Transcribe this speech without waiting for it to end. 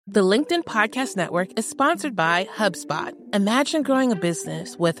The LinkedIn Podcast Network is sponsored by HubSpot. Imagine growing a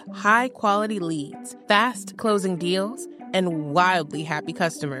business with high-quality leads, fast closing deals, and wildly happy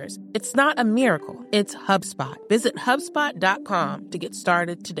customers. It's not a miracle, it's HubSpot. Visit HubSpot.com to get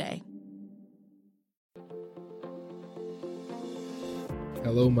started today.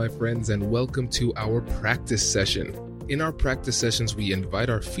 Hello, my friends, and welcome to our practice session. In our practice sessions, we invite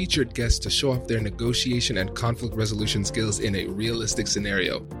our featured guests to show off their negotiation and conflict resolution skills in a realistic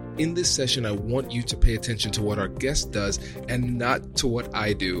scenario. In this session, I want you to pay attention to what our guest does and not to what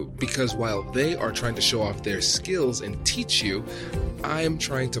I do, because while they are trying to show off their skills and teach you, I am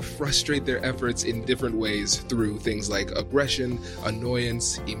trying to frustrate their efforts in different ways through things like aggression,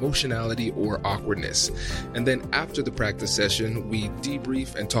 annoyance, emotionality, or awkwardness. And then after the practice session, we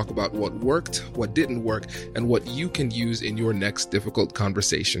debrief and talk about what worked, what didn't work, and what you can use in your next difficult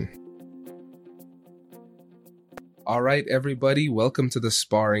conversation. All right, everybody, welcome to the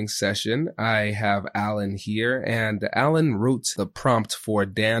sparring session. I have Alan here, and Alan wrote the prompt for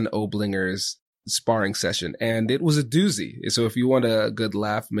Dan Oblinger's sparring session, and it was a doozy. So if you want a good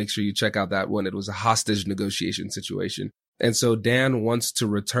laugh, make sure you check out that one. It was a hostage negotiation situation. And so Dan wants to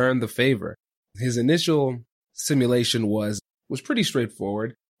return the favor. His initial simulation was pretty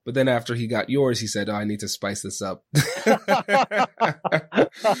straightforward, but then after he got yours, he said, I need to spice this up.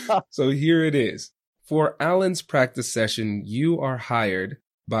 So here it is. For Alan's practice session, you are hired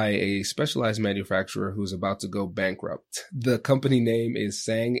by a specialized manufacturer who's about to go bankrupt. The company name is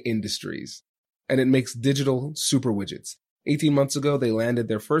Sang Industries, and it makes digital super widgets. 18 months ago, they landed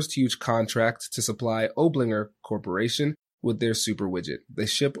their first huge contract to supply Oblinger Corporation with their super widget. They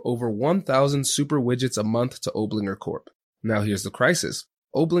ship over 1,000 super widgets a month to Oblinger Corp. Now here's the crisis.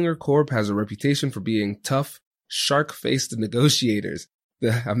 Oblinger Corp has a reputation for being tough, shark-faced negotiators.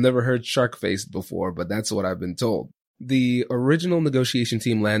 I've never heard shark-faced before, but that's what I've been told. The original negotiation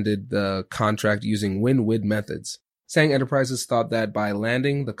team landed the contract using win-win methods. Sang Enterprises thought that by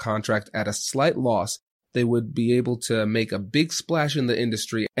landing the contract at a slight loss, they would be able to make a big splash in the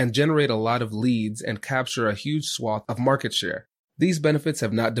industry and generate a lot of leads and capture a huge swath of market share. These benefits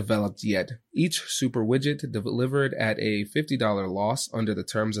have not developed yet. Each super widget delivered at a $50 loss under the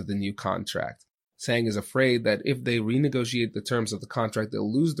terms of the new contract. Sang is afraid that if they renegotiate the terms of the contract,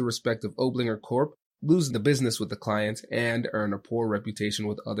 they'll lose the respect of Oblinger Corp, lose the business with the client, and earn a poor reputation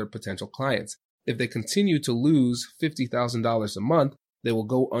with other potential clients. If they continue to lose $50,000 a month, they will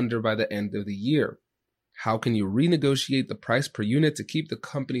go under by the end of the year. How can you renegotiate the price per unit to keep the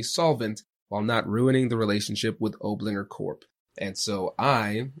company solvent while not ruining the relationship with Oblinger Corp? And so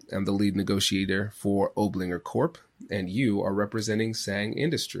I am the lead negotiator for Oblinger Corp, and you are representing Sang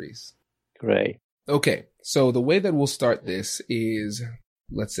Industries. Great. Okay, so the way that we'll start this is,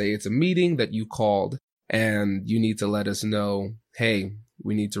 let's say it's a meeting that you called and you need to let us know, hey,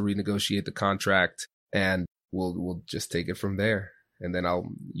 we need to renegotiate the contract, and we'll just take it from there. And then I'll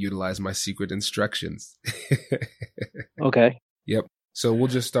utilize my secret instructions. Okay. Yep. So we'll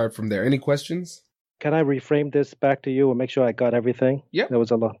just start from there. Any questions? Can I reframe this back to you and make sure I got everything? Yeah. There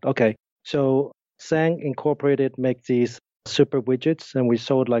was a lot. Okay. So Sang Incorporated makes these super widgets, and we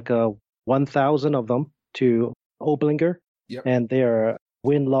sold like 1,000 of them to Oblinger. Yep. And they are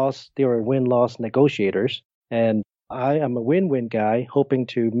win-loss negotiators. And I am a win-win guy hoping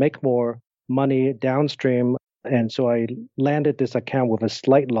to make more money downstream. And so I landed this account with a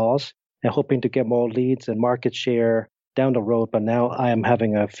slight loss and hoping to get more leads and market share down the road. But now I am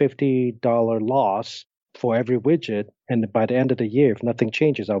having a $50 loss for every widget. And by the end of the year, if nothing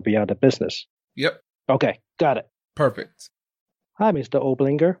changes, I'll be out of business. Yep. Okay, got it. Perfect. Hi, Mr.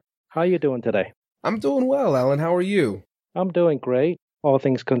 Oblinger. How are you doing today? I'm doing well, Alan. How are you? I'm doing great, all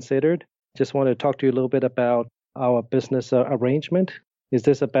things considered. Just wanted to talk to you a little bit about our business arrangement. Is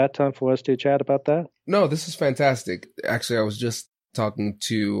this a bad time for us to chat about that? No, this is fantastic. Actually, I was just talking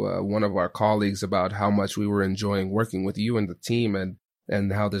to one of our colleagues about how much we were enjoying working with you and the team,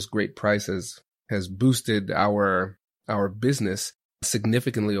 and how this great price has boosted our business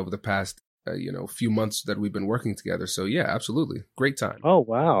significantly over the past few months that we've been working together. So yeah, absolutely. Great time. Oh,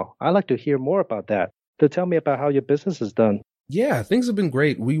 wow. I'd like to hear more about that. So tell me about how your business is done. Yeah, things have been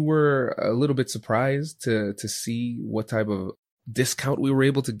great. We were a little bit surprised to see what type of discount we were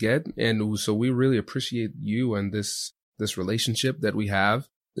able to get. And so we really appreciate you and this relationship that we have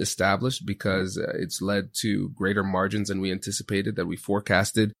established, because it's led to greater margins than we anticipated, that we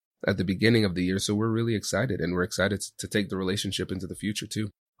forecasted at the beginning of the year. So we're really excited, and we're excited to take the relationship into the future too.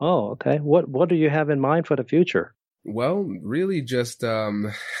 Oh, okay. What do you have in mind for the future? Well, really just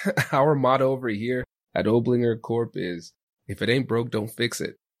our motto over here at Oblinger Corp is, if it ain't broke, don't fix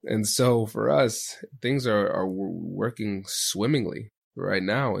it. And so for us, things are working swimmingly. right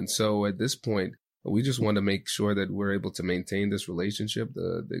now. And so at this point, we just want to make sure that we're able to maintain this relationship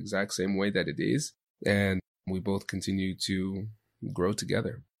the exact same way that it is. And we both continue to grow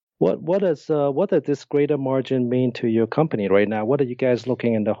together. What does this greater margin mean to your company right now? What are you guys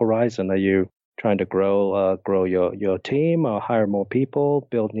looking in the horizon? Are you trying to grow your team, or hire more people,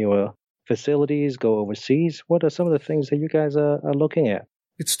 build newer facilities, go overseas? What are some of the things that you guys are looking at?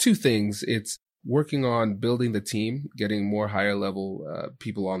 It's two things. It's working on building the team, getting more higher level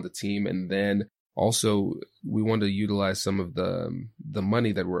people on the team, and then also we want to utilize some of the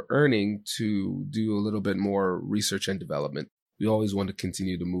money that we're earning to do a little bit more research and development. We always want to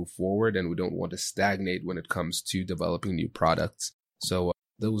continue to move forward, and we don't want to stagnate when it comes to developing new products. So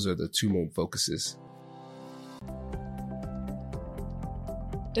those are the two main focuses.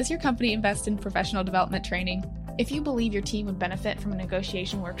 Does your company invest in professional development training? If you believe your team would benefit from a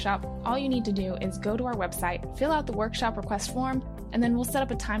negotiation workshop, all you need to do is go to our website, fill out the workshop request form, and then we'll set up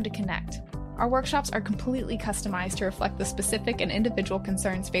a time to connect. Our workshops are completely customized to reflect the specific and individual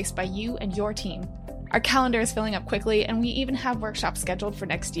concerns faced by you and your team. Our calendar is filling up quickly, and we even have workshops scheduled for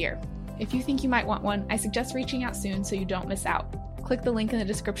next year. If you think you might want one, I suggest reaching out soon so you don't miss out. Click the link in the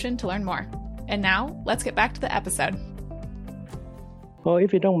description to learn more. And now, let's get back to the episode. Well,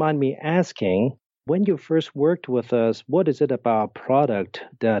 if you don't mind me asking, when you first worked with us, what is it about our product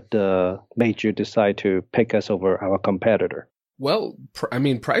that made you decide to pick us over our competitor? Well,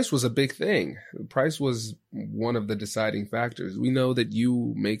 price was a big thing. Price was one of the deciding factors. We know that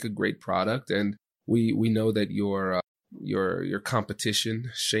you make a great product, and we know that your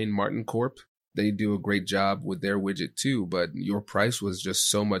competition, Shane Martin Corp, they do a great job with their widget too, but your price was just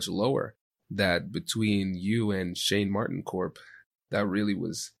so much lower that between you and Shane Martin Corp, that really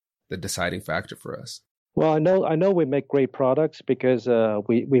was the deciding factor for us. Well, I know we make great products because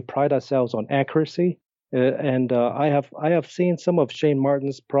we pride ourselves on accuracy, and I have seen some of Shane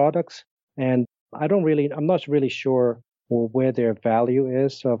Martin's products, and I'm not really sure where their value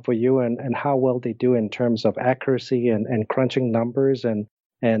is for you and how well they do in terms of accuracy and crunching numbers and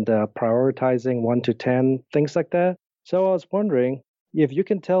prioritizing 1 to 10, things like that. So I was wondering if you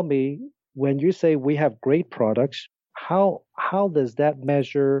can tell me, when you say we have great products, how does that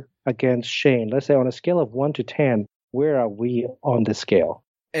measure against Shane? Let's say on a scale of 1 to 10, where are we on the scale?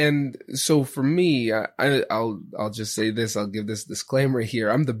 And so for me, I'll just say this. I'll give this disclaimer here.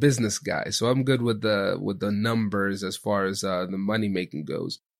 I'm the business guy, so I'm good with the numbers as far as the money making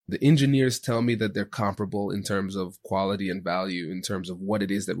goes. The engineers tell me that they're comparable in terms of quality and value, in terms of what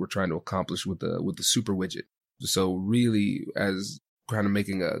it is that we're trying to accomplish with the super widget. So really, as kind of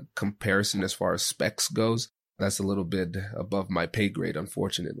making a comparison as far as specs goes, that's a little bit above my pay grade,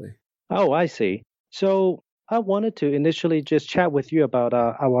 unfortunately. Oh, I see. So I wanted to initially just chat with you about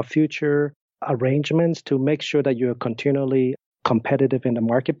our future arrangements to make sure that you're continually competitive in the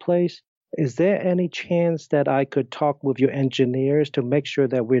marketplace. Is there any chance that I could talk with your engineers to make sure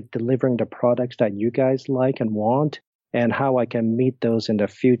that we're delivering the products that you guys like and want, and how I can meet those in the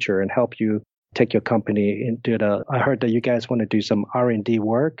future and help you take your company into I heard that you guys want to do some R&D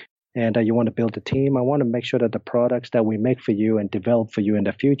work and that you want to build a team. I want to make sure that the products that we make for you and develop for you in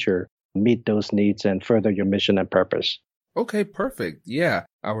the future meet those needs and further your mission and purpose. Okay, perfect. Yeah.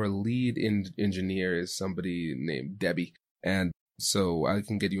 Our lead engineer is somebody named Debbie. And so I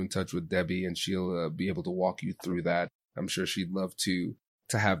can get you in touch with Debbie, and she'll be able to walk you through that. I'm sure she'd love to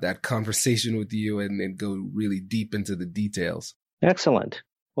have that conversation with you and go really deep into the details. Excellent.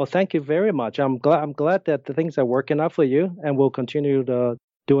 Well, thank you very much. I'm glad that the things are working out for you, and we'll continue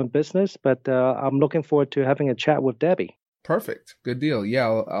doing business. But I'm looking forward to having a chat with Debbie. Perfect. Good deal. Yeah,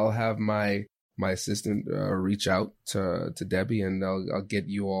 I'll have my assistant reach out to Debbie, and I'll get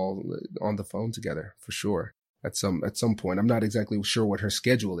you all on the phone together for sure at some point. I'm not exactly sure what her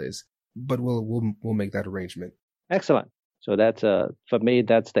schedule is, but we'll make that arrangement. Excellent. So that's for me,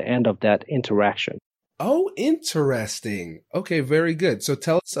 that's the end of that interaction. Oh, interesting. Okay, very good. So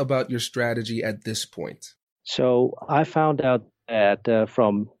tell us about your strategy at this point. So I found out that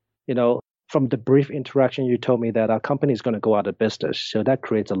from the brief interaction, you told me that our company is going to go out of business. So that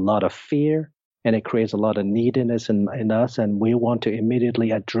creates a lot of fear, and it creates a lot of neediness in us, and we want to immediately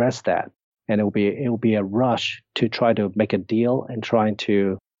address that. And it will be a rush to try to make a deal and trying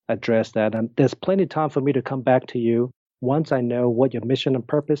to address that. And there's plenty of time for me to come back to you once I know what your mission and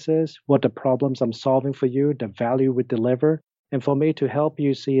purpose is, what the problems I'm solving for you, the value we deliver, and for me to help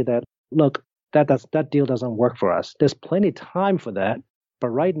you see that, look, that deal doesn't work for us. There's plenty of time for that. But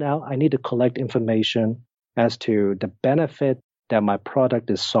right now, I need to collect information as to the benefit that my product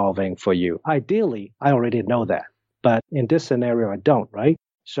is solving for you. Ideally, I already know that. But in this scenario, I don't, right?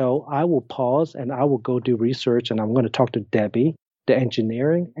 So I will pause and I will go do research, and I'm going to talk to Debbie the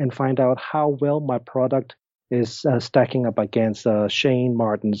engineering and find out how well my product is stacking up against Shane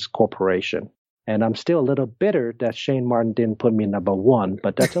Martin's corporation. And I'm still a little bitter that Shane Martin didn't put me number one,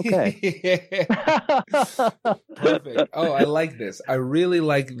 but that's okay. Perfect. Oh, I like this. I really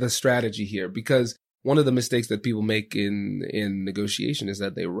like the strategy here, because one of the mistakes that people make in negotiation is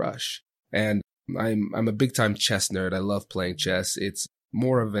that they rush. And I'm a big time chess nerd. I love playing chess. It's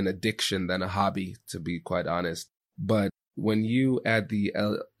more of an addiction than a hobby, to be quite honest. But when you add the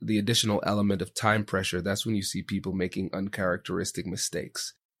additional element of time pressure, that's when you see people making uncharacteristic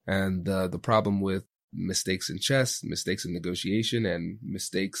mistakes. And the problem with mistakes in chess, mistakes in negotiation, and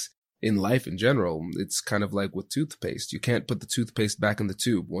mistakes in life in general, it's kind of like with toothpaste. You can't put the toothpaste back in the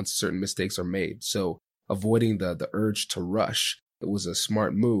tube once certain mistakes are made. So avoiding the urge to rush, it was a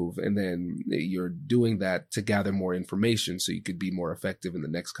smart move. And then you're doing that to gather more information so you could be more effective in the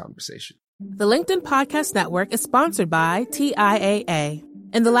next conversation. The LinkedIn Podcast Network is sponsored by TIAA.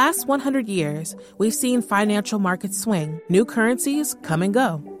 In the last 100 years, we've seen financial markets swing, new currencies come and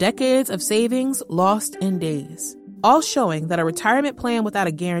go, decades of savings lost in days, all showing that a retirement plan without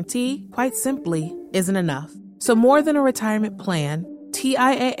a guarantee, quite simply, isn't enough. So more than a retirement plan,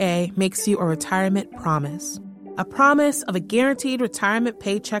 TIAA makes you a retirement promise. A promise of a guaranteed retirement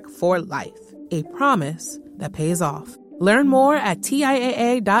paycheck for life. A promise that pays off. Learn more at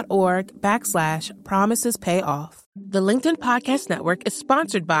TIAA.org/promisespayoff. The LinkedIn Podcast Network is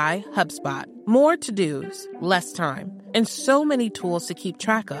sponsored by HubSpot. More to-dos, less time, and so many tools to keep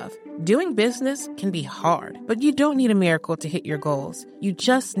track of. Doing business can be hard, but you don't need a miracle to hit your goals. You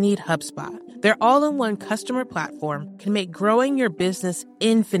just need HubSpot. Their all-in-one customer platform can make growing your business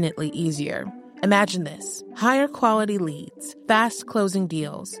infinitely easier. Imagine this: higher quality leads, fast closing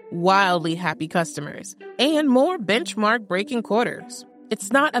deals, wildly happy customers, and more benchmark breaking quarters.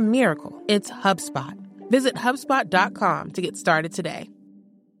 It's not a miracle, it's HubSpot. Visit HubSpot.com to get started today.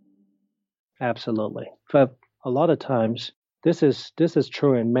 Absolutely. But a lot of times, this is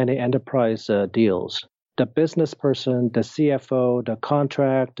true in many enterprise deals. The business person, the CFO, the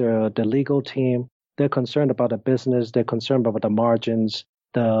contractor, the legal team, they're concerned about the business, they're concerned about the margins.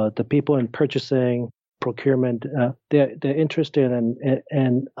 The people in purchasing, procurement, they're interested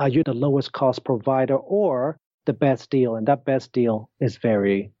in are you the lowest cost provider or the best deal? And that best deal is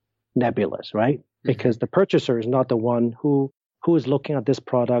very nebulous, right? Because the purchaser is not the one who is looking at this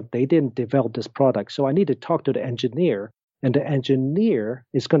product. They didn't develop this product. So I need to talk to the engineer, and the engineer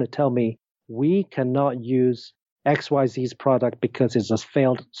is going to tell me, we cannot use XYZ's product because it has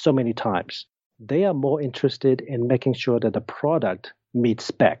failed so many times. They are more interested in making sure that the product meets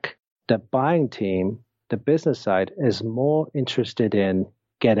spec. The buying team, the business side, is more interested in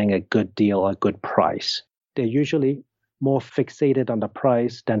getting a good deal, a good price. They're usually more fixated on the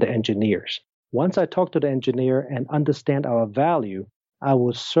price than the engineers. Once I talk to the engineer and understand our value, I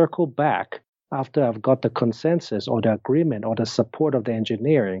will circle back after I've got the consensus or the agreement or the support of the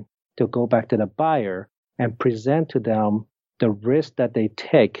engineering to go back to the buyer and present to them the risk that they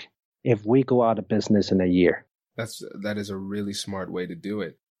take if we go out of business in a year. That is a really smart way to do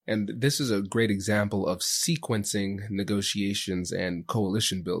it. And this is a great example of sequencing negotiations and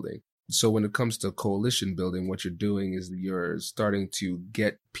coalition building. So when it comes to coalition building, what you're doing is you're starting to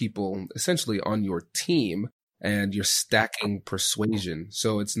get people essentially on your team, and you're stacking persuasion.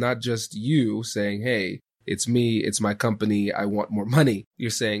 So it's not just you saying, hey, it's me, it's my company, I want more money. You're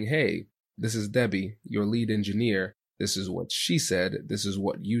saying, hey, this is Debbie, your lead engineer. This is what she said. This is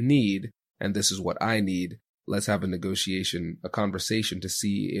what you need. And this is what I need. Let's have a negotiation, a conversation to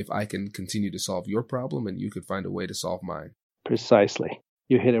see if I can continue to solve your problem and you could find a way to solve mine. Precisely.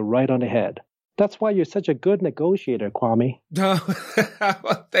 You hit it right on the head. That's why you're such a good negotiator, Kwame.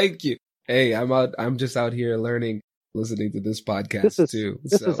 Thank you. Hey, I'm just out here learning, listening to this podcast too.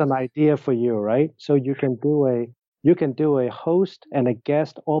 This is an idea for you, right? So you can do a host and a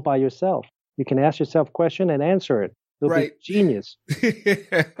guest all by yourself. You can ask yourself a question and answer it. It'll be genius.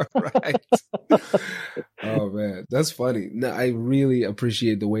 Right. Oh man, that's funny. No, I really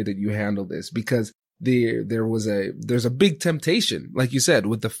appreciate the way that you handle this, because there's a big temptation, like you said,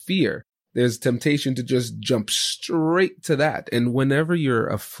 with the fear. There's temptation to just jump straight to that. And whenever you're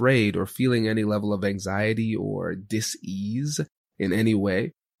afraid or feeling any level of anxiety or dis-ease in any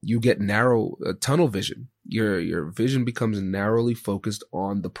way, you get narrow tunnel vision. Your vision becomes narrowly focused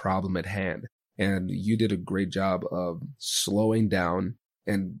on the problem at hand. And you did a great job of slowing down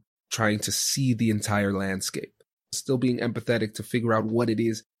and trying to see the entire landscape, still being empathetic to figure out what it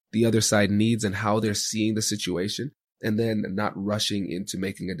is the other side needs and how they're seeing the situation, and then not rushing into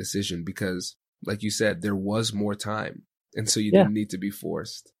making a decision because, like you said, there was more time. And so you didn't need to be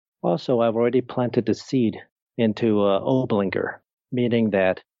forced. Also, I've already planted the seed into Oblinger. meaning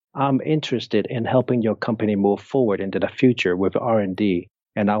that I'm interested in helping your company move forward into the future with R&D,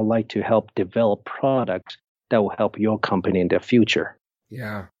 and I would like to help develop products that will help your company in the future.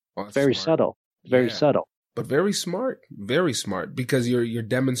 Yeah. Oh, that's Very smart. subtle. Very subtle. But very smart, because you're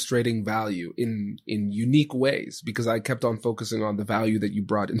demonstrating value in unique ways. Because I kept on focusing on the value that you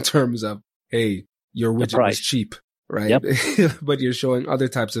brought in terms of, hey, your widget was cheap, right? Yep. But you're showing other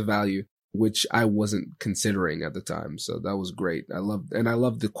types of value, which I wasn't considering at the time. So that was great. I love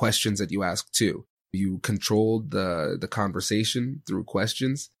the questions that you asked too. You controlled the conversation through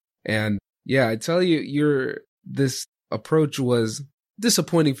questions. And yeah, I tell you, this approach was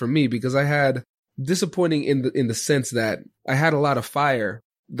disappointing for me, because I had disappointing in the sense that I had a lot of fire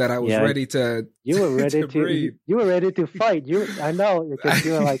that I was ready to. You were ready to breathe. You were ready to fight. I know, because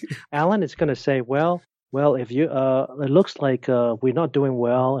you were like, Alan is going to say, well, if you it looks like we're not doing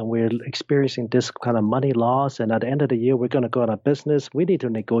well and we're experiencing this kind of money loss, and at the end of the year we're going to go out of business. We need to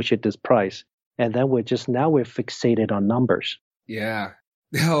negotiate this price, and then we're fixated on numbers. Yeah.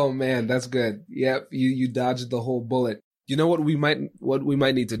 Oh man, that's good. Yep, you dodged the whole bullet. You know what we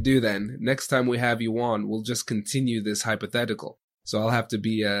might need to do then? Next time we have you on, we'll just continue this hypothetical. So I'll have to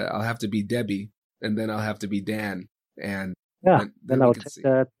be Debbie, and then I'll have to be Dan, and then I'll take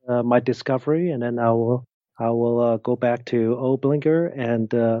that my discovery, and then I will go back to Oblinger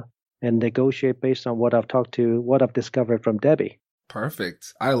and negotiate based on what I've discovered from Debbie.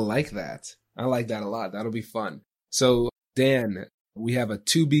 Perfect. I like that. I like that a lot. That'll be fun. So Dan, we have a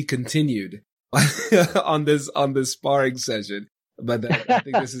to be continued on this sparring session, but I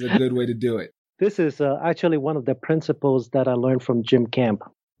think this is a good way to do it. This is actually one of the principles that I learned from Jim Camp.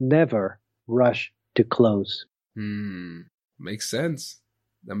 Never rush to close. Makes sense.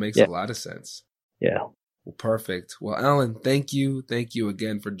 That makes a lot of sense. Yeah. Well, perfect. Well, Alan, thank you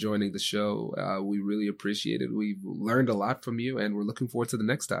again for joining the show. We really appreciate it. We've learned a lot from you, and we're looking forward to the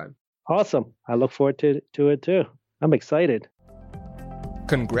next time. Awesome. I look forward to it too. I'm excited.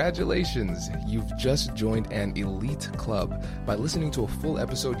 Congratulations! You've just joined an elite club. By listening to a full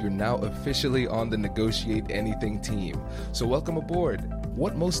episode, you're now officially on the Negotiate Anything team. So welcome aboard.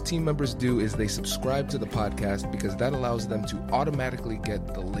 What most team members do is they subscribe to the podcast, because that allows them to automatically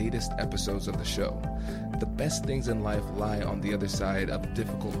get the latest episodes of the show. The best things in life lie on the other side of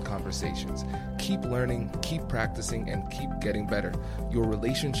difficult conversations. Keep learning, keep practicing, and keep getting better. Your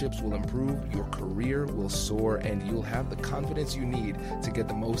relationships will improve, your career will soar, and you'll have the confidence you need to get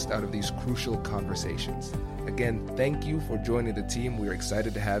the most out of these crucial conversations. Again, thank you for joining the team. We're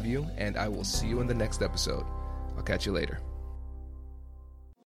excited to have you, and I will see you in the next episode. I'll catch you later.